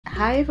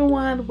Hi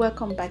everyone,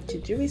 welcome back to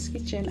Jury's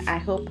Kitchen. I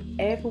hope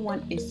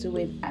everyone is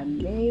doing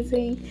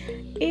amazing.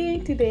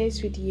 In today's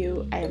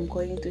video, I am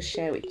going to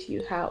share with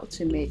you how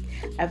to make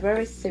a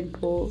very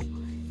simple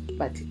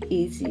but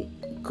easy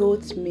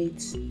goat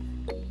meat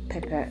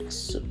pepper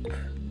soup.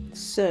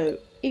 So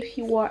if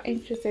you are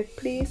interested,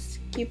 please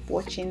keep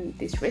watching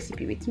this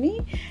recipe with me,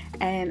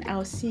 and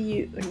I'll see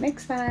you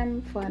next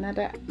time for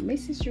another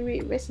Mrs. Jury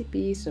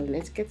recipe. So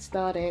let's get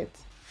started.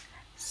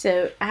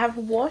 So I have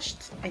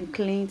washed and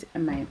cleaned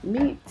my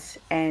meat,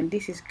 and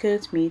this is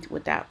goat meat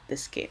without the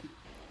skin.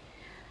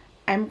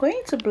 I'm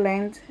going to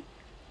blend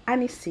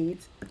aniseed,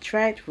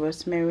 dried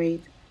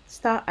rosemary,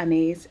 star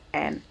anise,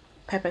 and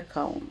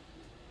peppercorn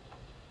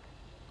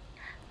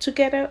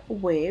together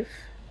with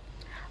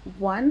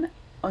 1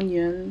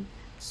 onion,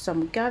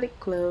 some garlic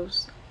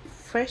cloves,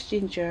 fresh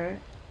ginger,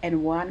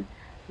 and 1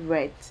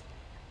 red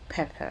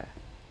pepper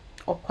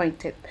or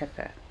pointed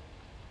pepper.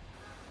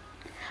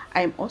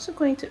 I am also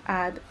going to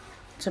add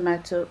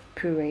tomato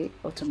puree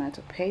or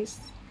tomato paste,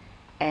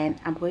 and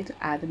I'm going to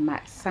add my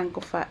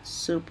sankofa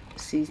soup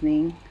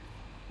seasoning,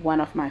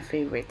 one of my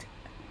favorite,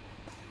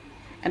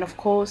 and of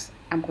course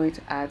I'm going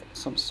to add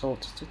some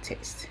salt to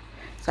taste.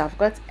 So I've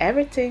got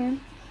everything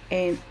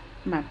in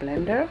my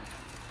blender,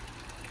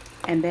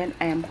 and then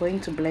I am going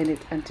to blend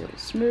it until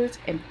it's smooth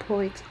and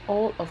pour it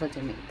all over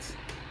the meat.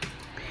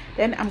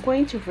 Then I'm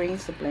going to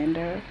rinse the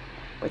blender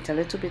with a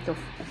little bit of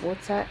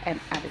water and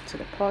add it to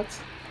the pot.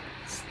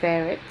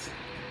 Stir it,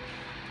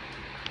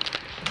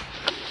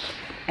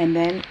 and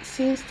then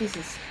since this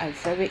is a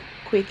very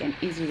quick and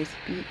easy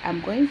recipe, I'm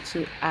going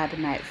to add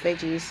my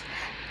veggies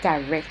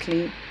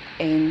directly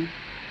in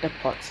the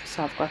pot.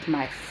 So I've got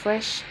my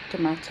fresh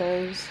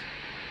tomatoes,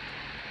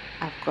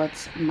 I've got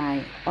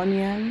my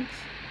onions,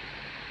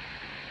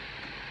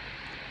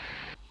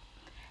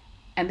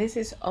 and this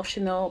is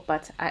optional,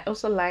 but I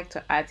also like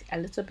to add a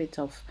little bit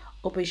of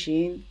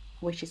aubergine,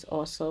 which is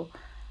also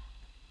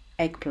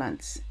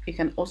eggplants. You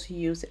can also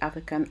use the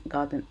African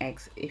garden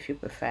eggs if you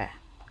prefer.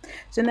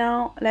 So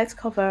now let's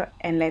cover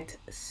and let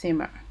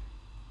simmer.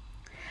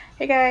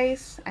 Hey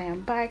guys, I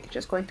am back.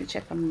 Just going to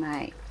check on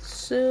my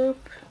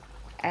soup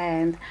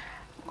and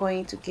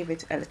going to give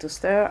it a little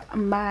stir.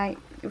 My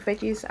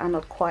veggies are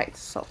not quite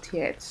soft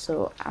yet,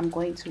 so I'm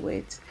going to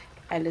wait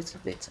a little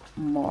bit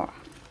more.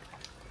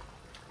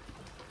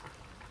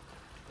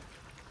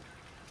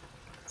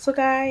 So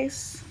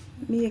guys,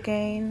 me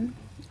again.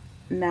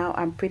 Now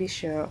I'm pretty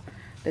sure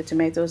the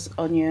tomatoes,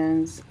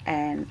 onions,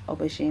 and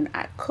aubergine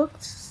are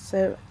cooked,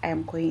 so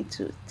I'm going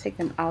to take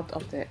them out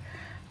of the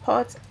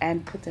pot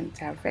and put them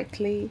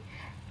directly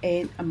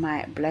in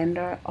my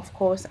blender. Of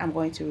course, I'm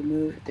going to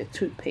remove the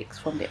toothpicks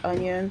from the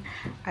onion.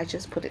 I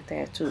just put it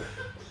there to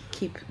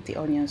keep the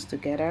onions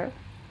together.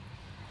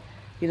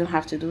 You don't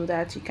have to do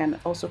that. You can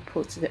also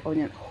put the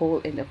onion whole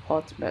in the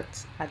pot,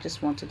 but I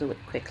just want to do it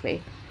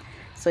quickly.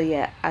 So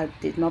yeah, I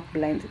did not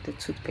blend the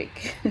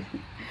toothpick.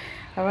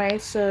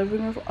 Alright, so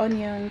remove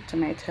onion,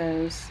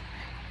 tomatoes,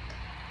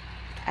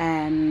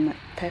 and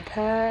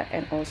pepper,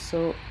 and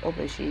also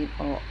aubergine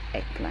or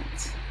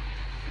eggplant.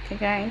 Okay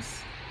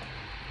guys,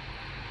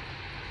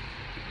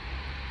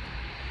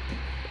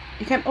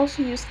 you can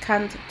also use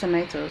canned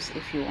tomatoes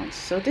if you want.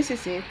 So this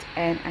is it,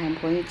 and I'm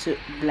going to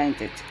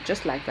blend it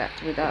just like that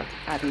without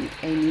adding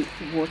any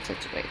water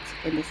to it.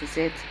 And this is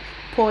it.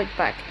 Pour it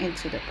back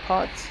into the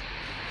pot,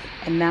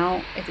 and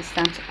now it is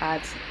time to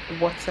add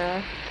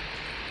water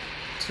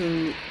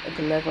to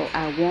the level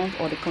I want,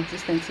 or the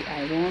consistency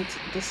I want.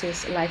 This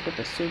is light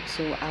pepper soup,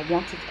 so I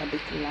want it a bit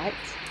light.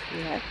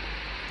 Yeah,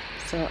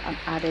 so I'm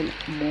adding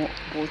more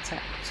water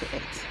to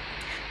it.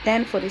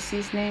 Then for the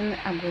seasoning,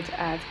 I'm going to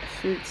add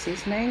food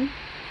seasoning,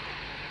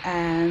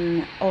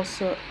 and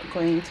also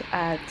going to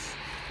add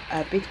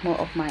a bit more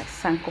of my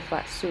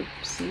sankofa soup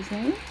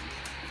seasoning,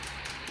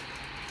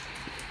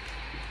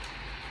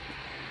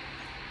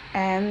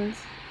 and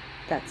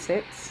that's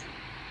it.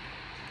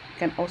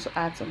 You can also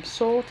add some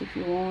salt if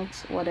you want,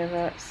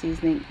 whatever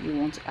seasoning you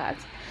want to add.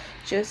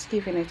 Just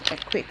giving it a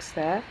quick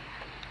stir,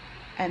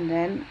 and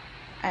then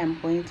I'm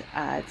going to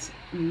add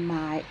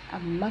my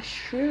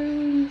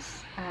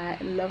mushrooms. I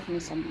love me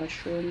some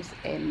mushrooms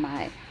in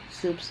my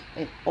soups,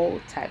 in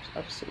all types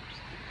of soups.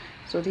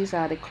 So these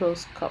are the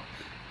close cup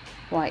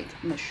white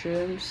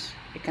mushrooms.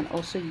 You can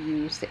also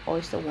use the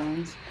oyster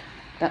ones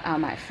that are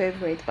my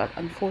favorite, but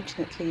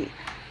unfortunately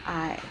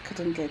I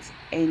couldn't get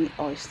any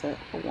oyster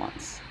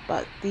ones,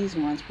 but these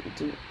ones will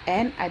do.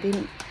 And I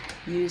didn't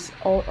use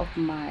all of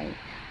my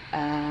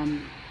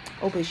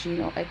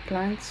aubergine or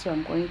eggplant, so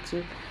I'm going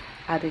to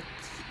add it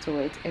to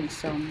it, and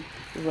some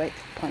red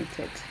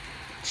pointed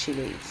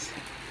chilies.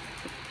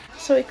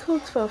 So it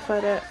cooked for a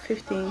further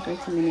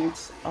 15-20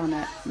 minutes on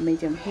a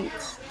medium heat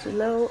to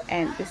low,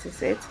 and this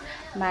is it.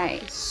 My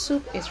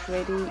soup is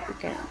ready. You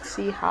can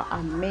see how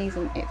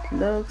amazing it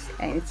looks,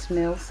 and it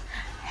smells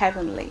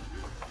heavenly.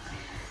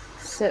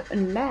 So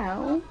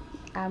now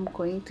I'm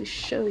going to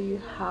show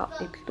you how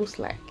it looks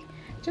like.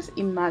 Just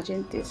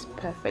imagine this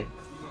perfect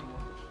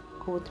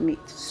goat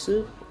meat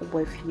soup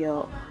with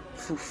your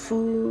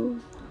fufu,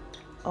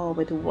 or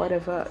with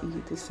whatever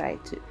you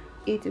decide to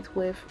eat it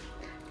with.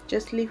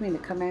 Just leave me in the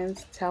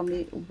comments. Tell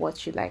me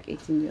what you like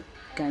eating your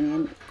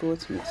Ghanaian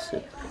goat meat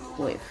soup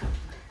with.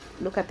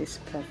 Look at this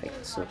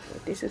perfect soup.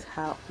 This is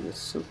how your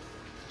soup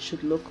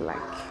should look like.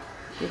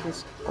 This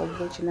is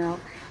original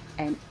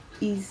and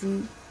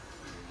easy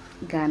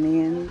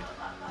Ghanaian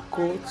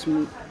goat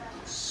meat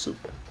soup.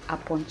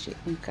 Aponkye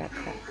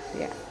Nkrakra.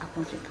 Yeah,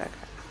 Aponkye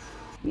Nkrakra.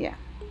 Yeah.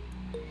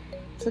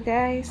 So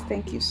guys,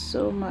 thank you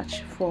so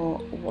much for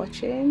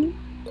watching.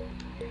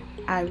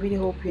 I really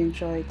hope you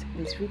enjoyed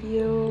this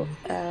video.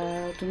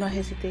 Do not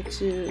hesitate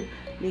to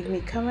leave me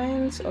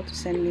comments or to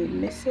send me a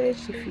message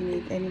if you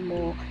need any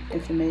more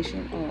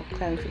information or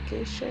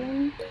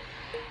clarification.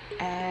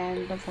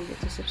 And don't forget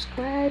to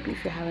subscribe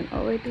if you haven't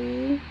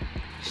already.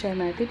 Share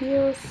my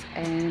videos,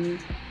 and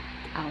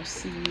I'll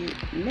see you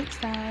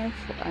next time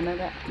for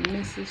another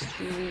Mrs.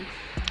 Stew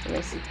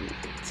recipe.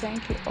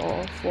 Thank you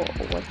all for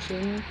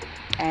watching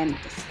and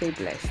stay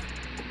blessed.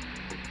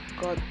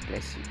 God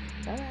bless you.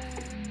 Bye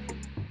bye.